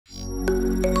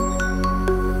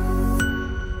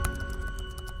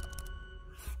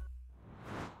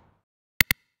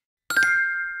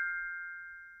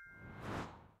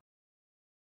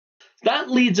That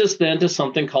leads us then to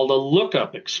something called a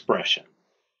lookup expression,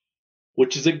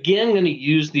 which is again going to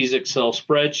use these Excel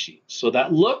spreadsheets. So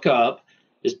that lookup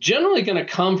is generally going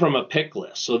to come from a pick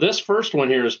list. So this first one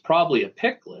here is probably a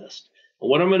pick list. And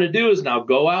what I'm going to do is now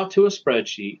go out to a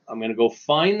spreadsheet. I'm going to go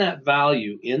find that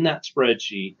value in that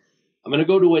spreadsheet. I'm going to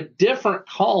go to a different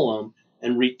column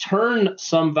and return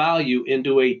some value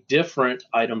into a different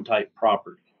item type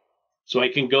property. So I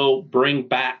can go bring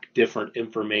back different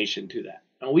information to that.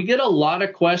 Now, we get a lot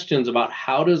of questions about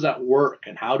how does that work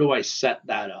and how do I set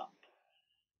that up?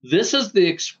 This is the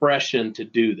expression to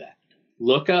do that.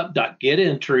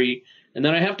 Lookup.getEntry, and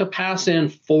then I have to pass in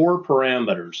 4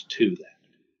 parameters to that.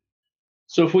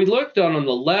 So if we look down on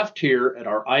the left here at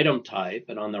our item type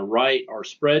and on the right our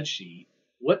spreadsheet,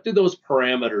 what do those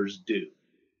parameters do?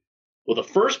 Well, the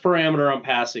first parameter I'm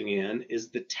passing in is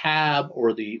the tab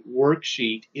or the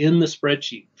worksheet in the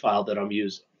spreadsheet file that I'm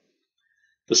using.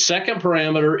 The second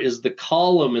parameter is the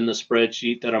column in the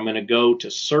spreadsheet that I'm going to go to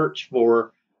search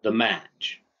for the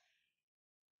match.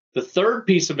 The third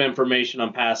piece of information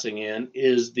I'm passing in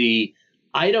is the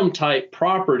item type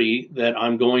property that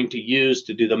I'm going to use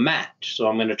to do the match. So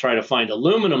I'm going to try to find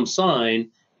aluminum sign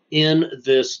in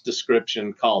this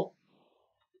description column.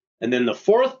 And then the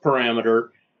fourth parameter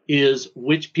is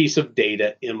which piece of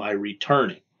data am I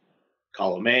returning?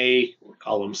 Column A or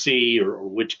column C, or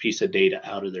which piece of data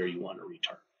out of there you want to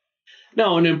return.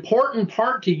 Now, an important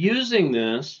part to using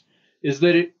this is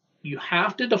that you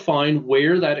have to define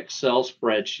where that Excel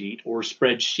spreadsheet or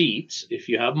spreadsheets, if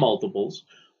you have multiples,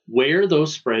 where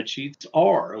those spreadsheets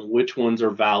are and which ones are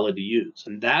valid to use.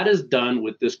 And that is done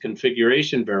with this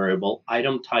configuration variable,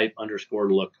 item type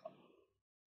underscore lookup.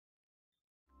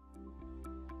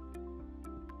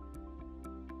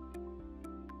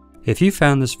 If you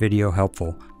found this video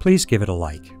helpful, please give it a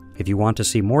like. If you want to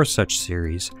see more such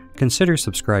series, consider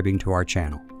subscribing to our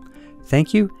channel.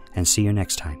 Thank you, and see you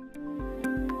next time.